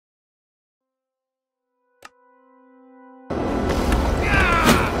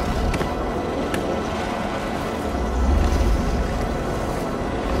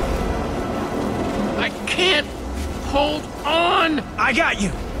I got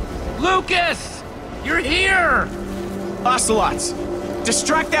you! Lucas! You're here! Ocelots,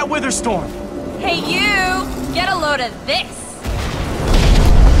 distract that wither storm! Hey you! Get a load of this!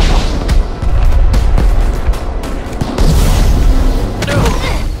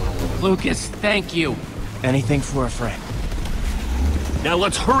 Lucas, thank you. Anything for a friend. Now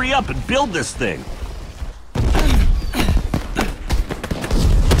let's hurry up and build this thing.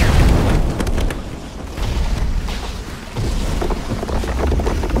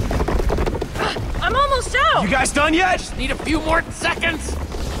 I'm almost out! You guys done yet? Just need a few more seconds.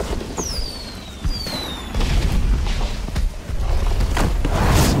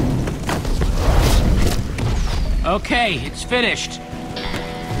 Okay, it's finished.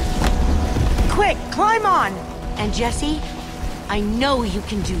 Quick, climb on! And Jesse, I know you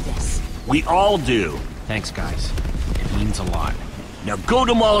can do this. We all do. Thanks, guys. It means a lot. Now go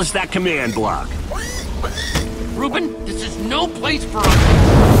demolish that command block. Reuben, this is no place for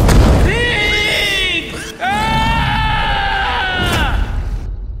us. Big! Ah!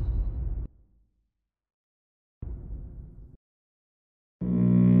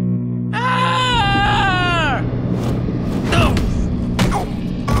 Ah!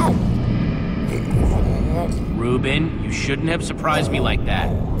 Reuben, you shouldn't have surprised me like that.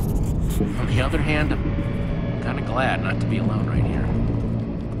 On the other hand, I'm kind of glad not to be alone right here.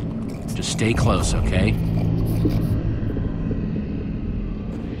 Just stay close, okay?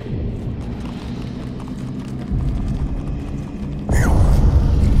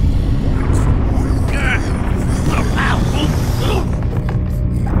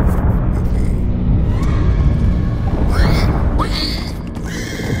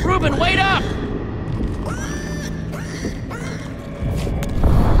 Reuben, wait up!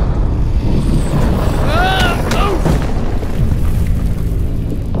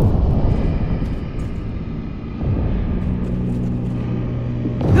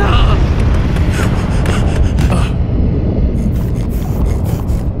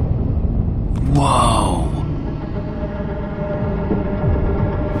 Whoa!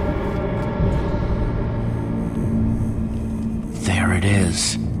 There it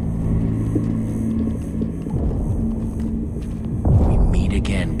is. We meet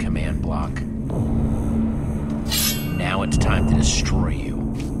again, command block. Now it's time to destroy you.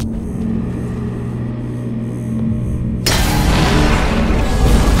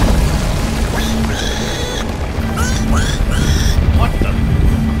 What the?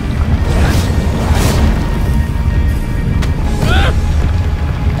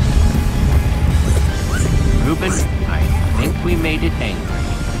 Reuben, I think we made it angry.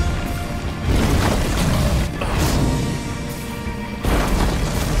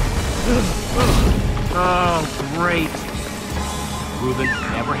 Oh, great. Reuben,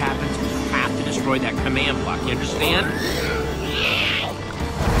 whatever happens, we have to destroy that command block, you understand?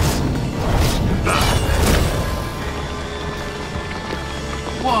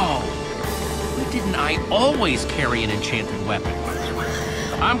 Whoa! Why didn't I always carry an enchanted weapon?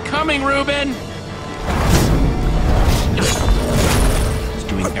 I'm coming, Reuben! It's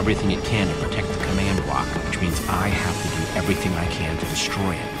doing everything it can to protect the command block, which means I have to do everything I can to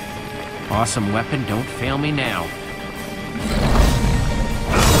destroy it. Awesome weapon, don't fail me now.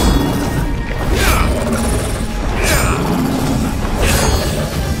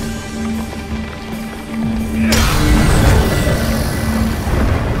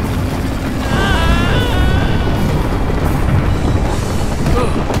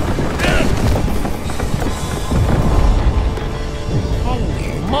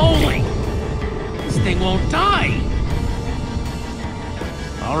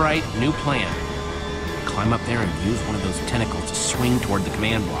 New plan. Climb up there and use one of those tentacles to swing toward the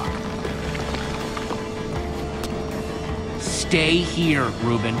command block. Stay here,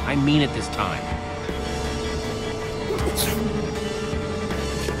 Reuben. I mean it this time.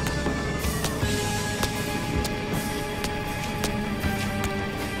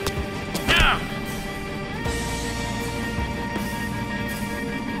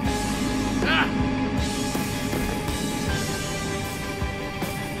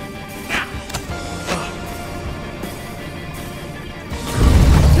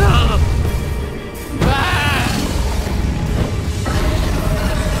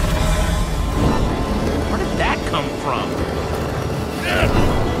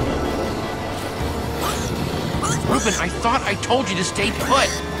 Reuben, I thought I told you to stay put.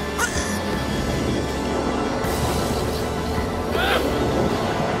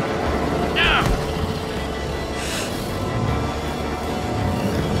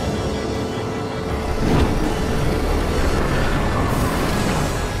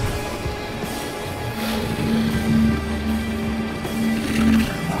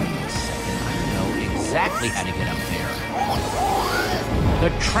 definitely had to get up there. The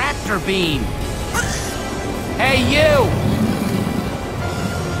tractor beam! Hey, you!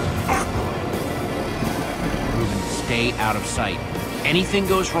 Reuben, stay out of sight. Anything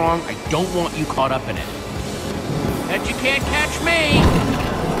goes wrong, I don't want you caught up in it. Bet you can't catch me!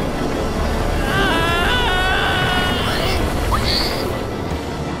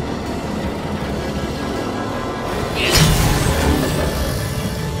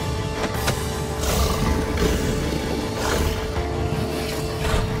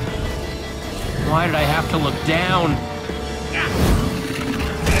 Why did I have to look down?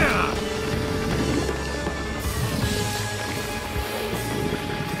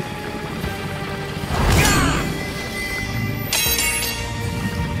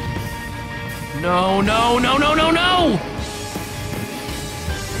 No, no, no, no, no, no!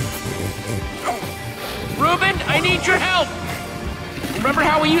 Reuben, I need your help! Remember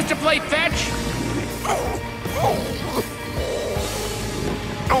how we used to play fetch?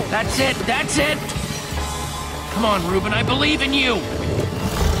 That's it, that's it! Come on, Reuben, I believe in you!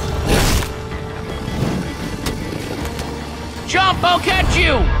 Jump, I'll catch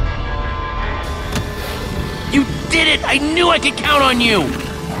you! You did it! I knew I could count on you!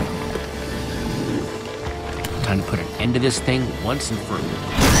 Time to put an end to this thing once and for all.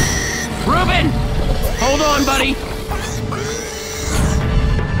 Reuben! Hold on, buddy!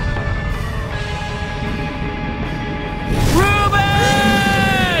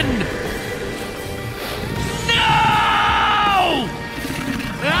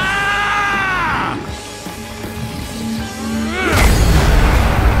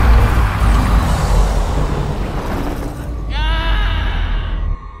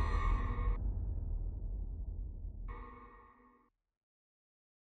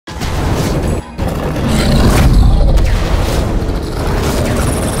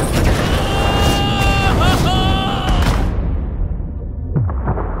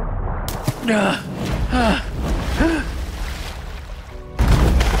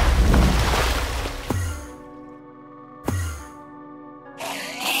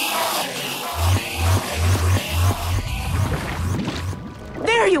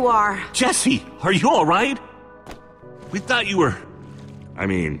 There you are! Jesse, are you all right? We thought you were... I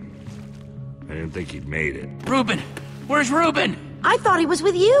mean, I didn't think you'd made it. Reuben! Where's Reuben? I thought he was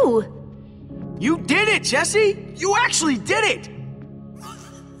with you! You did it, Jesse! You actually did it!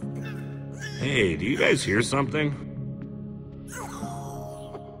 Hey, do you guys hear something?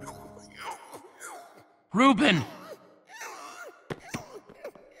 Reuben!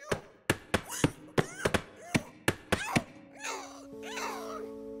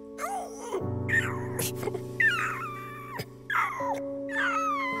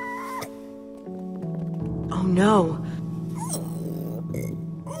 Oh no.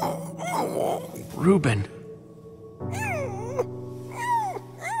 Reuben.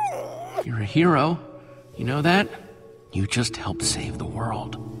 You're a hero. You know that? You just helped save the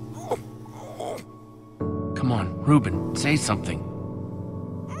world. Come on, Reuben, say something.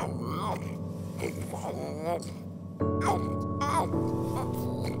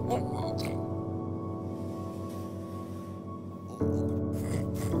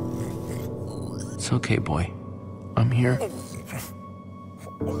 It's okay, boy. I'm here.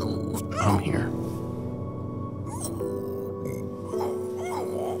 I'm here.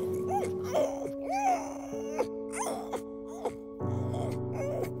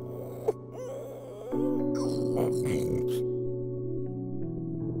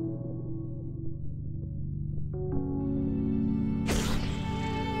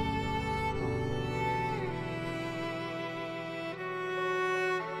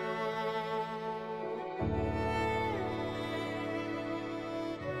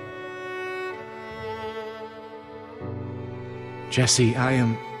 Jesse, I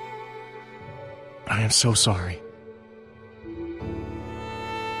am so sorry.